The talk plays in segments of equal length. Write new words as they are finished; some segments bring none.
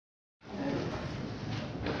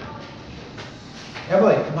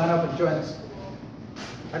Emily, come on up and join us.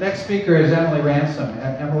 Our next speaker is Emily Ranson.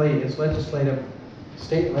 Emily is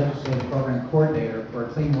State Legislative Program Coordinator for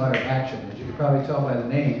cleanWaterAction. As you can probably tell by the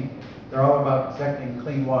name, they're all about protecting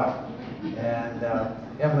clean water. And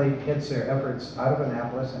Emily heads their efforts out of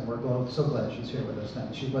Annapolis, and we're so glad she's here with us now.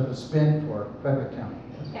 She's with a spin for Frederick County.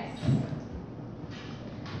 Yes.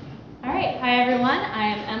 All right. Hi, everyone. I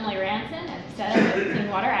am Emily Ranson, as I said, with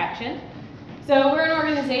cleanWaterAction. So we're an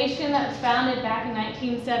organization that was founded back in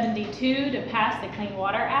 1972 to pass the Clean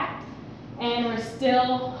Water Act, and we're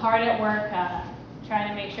still hard at work trying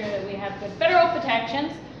to make sure that we have good federal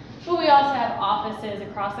protections, but we also have offices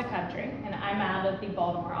across the country, and I'm out of the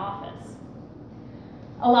Baltimore office.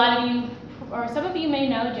 A lot of you, or some of you may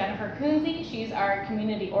know Jennifer Coonsey. She's our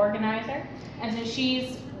community organizer, and so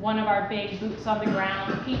she's one of our big boots on the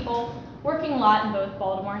ground people working a lot in both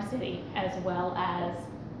Baltimore City as well as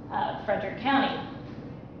Frederick County.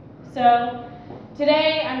 So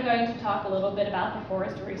today I'm going to talk a little bit about the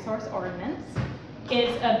Forest Resource Ordinance.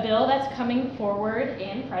 It's a bill that's coming forward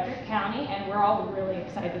in Frederick County, and we're all really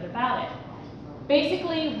excited about it.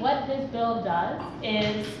 Basically, what this bill does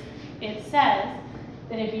is it says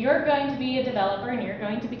that if you're going to be a developer and you're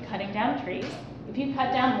going to be cutting down trees, if you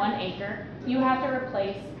cut down 1 acre, you have to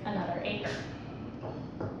replace another acre.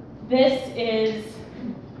 This is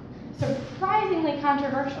surprisingly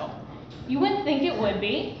controversial. You wouldn't think it would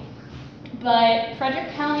be, but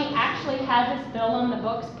Frederick County actually had this bill on the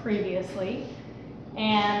books previously,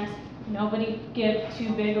 and nobody gave too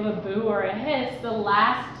big of a boo or a hiss. The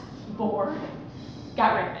last board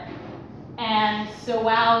got rid of it. And so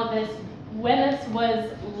when this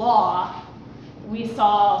was law, we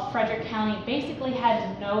saw Frederick County basically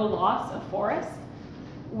had no loss of forest.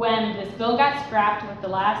 When this bill got scrapped with the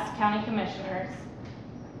last county commissioners,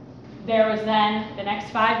 there was then, the next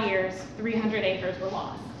 5 years, 300 acres were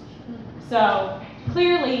lost. So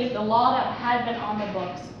clearly the law that had been on the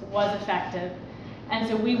books was effective, and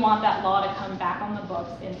so we want that law to come back on the books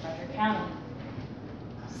in Frederick County.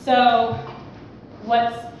 So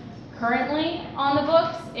what's currently on the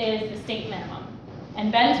books is the state minimum.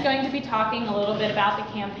 And Ben's going to be talking a little bit about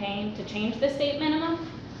the campaign to change the state minimum.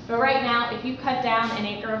 But right now, if you cut down 1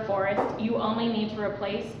 acre of forest, you only need to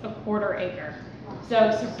replace 1/4 acre.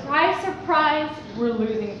 So surprise, surprise, we're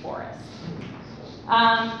losing forest.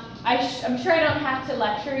 I'm sure I don't have to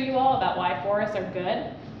lecture you all about why forests are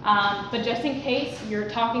good, but just in case you're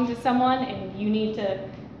talking to someone and you need to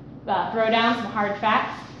throw down some hard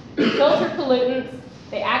facts, they filter pollutants,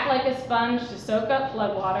 they act like a sponge to soak up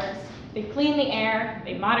floodwaters, they clean the air,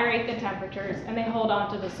 they moderate the temperatures, and they hold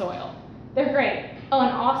on to the soil. They're great. Oh,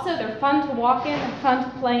 and also they're fun to walk in and fun to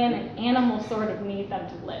play in, and animals sort of need them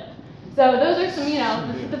to live. So those are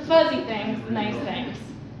some, the fuzzy things, the nice things.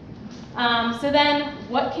 So then,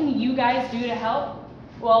 what can you guys do to help?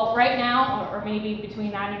 Well, right now, or maybe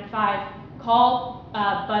between 9 and 5, call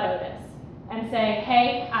Bud Otis and say,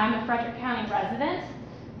 hey, I'm a Frederick County resident,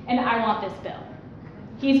 and I want this bill.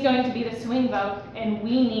 He's going to be the swing vote, and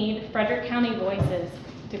we need Frederick County voices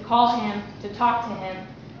to call him, to talk to him,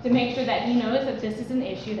 to make sure that he knows that this is an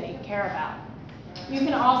issue that you care about. You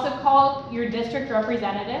can also call your district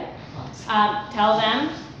representative, tell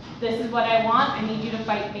them, this is what I want, I need you to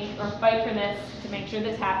fight for this to make sure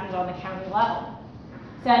this happens on the county level.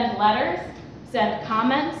 Send letters, send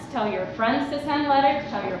comments, tell your friends to send letters,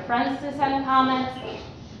 tell your friends to send comments.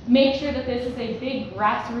 Make sure that this is a big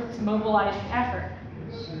grassroots mobilizing effort.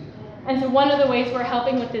 And so one of the ways we're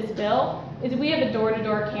helping with this bill is we have a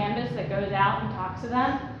door-to-door canvas that goes out and talks to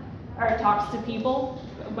them, or talks to people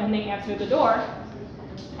when they answer the door.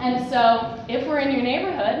 And so if we're in your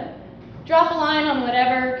neighborhood, drop a line on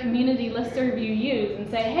whatever community listserv you use and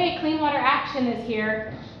say, hey, cleanWaterAction is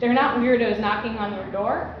here. They're not weirdos knocking on your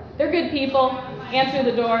door. They're good people. Answer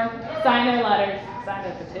the door, sign their letters, sign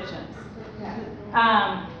their petitions.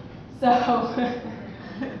 So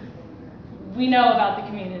we know about the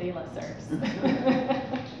community listservs.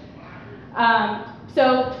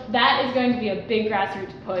 So that is going to be a big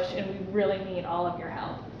grassroots push, and we really need all of your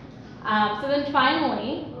help. So then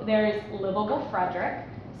finally, there's Livable Frederick.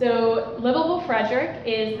 So Livable Frederick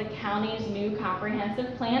is the county's new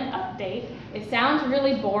comprehensive plan update. It sounds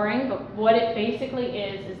really boring, but what it basically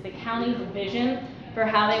is the county's vision for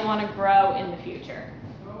how they want to grow in the future.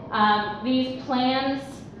 These plans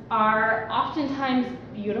are oftentimes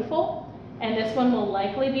beautiful, and this one will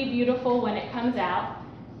likely be beautiful when it comes out.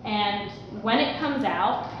 And when it comes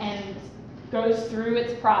out and goes through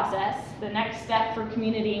its process, the next step for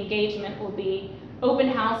community engagement will be open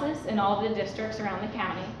houses in all the districts around the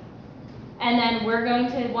county. And then we're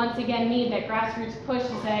going to once again need that grassroots push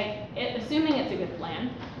to say, assuming it's a good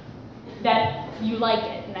plan, that you like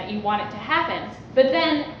it and that you want it to happen. But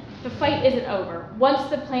then the fight isn't over. Once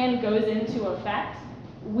the plan goes into effect,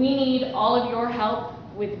 we need all of your help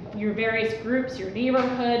with your various groups, your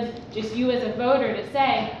neighborhoods, just you as a voter to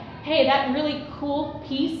say, hey, that really cool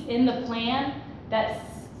piece in the plan that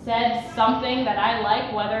said something that I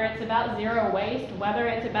like, whether it's about zero waste, whether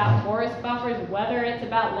it's about forest buffers, whether it's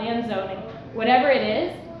about land zoning, whatever it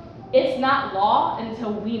is, it's not law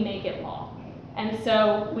until we make it law. And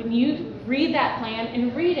so when you read that plan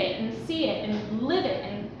and read it and see it and live it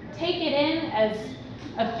and take it in as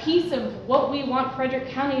a piece of what we want Frederick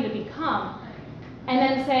County to become, and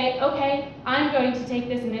then say, okay, I'm going to take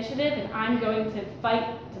this initiative and I'm going to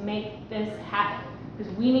fight to make this happen,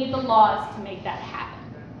 because we need the laws to make that happen.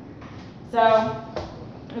 So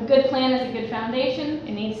a good plan is a good foundation.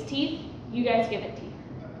 It needs teeth. You guys give it teeth.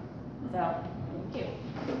 So thank you.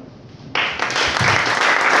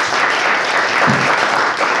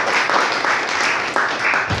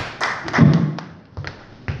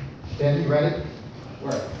 Dan, you ready?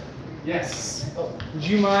 Work. Yes. Oh, would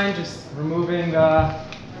you mind just removing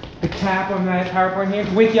the cap on that PowerPoint here?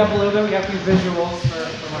 Wake you up a little bit. We got a few visuals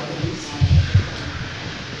for my use.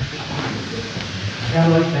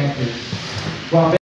 Emily, thank you. Well,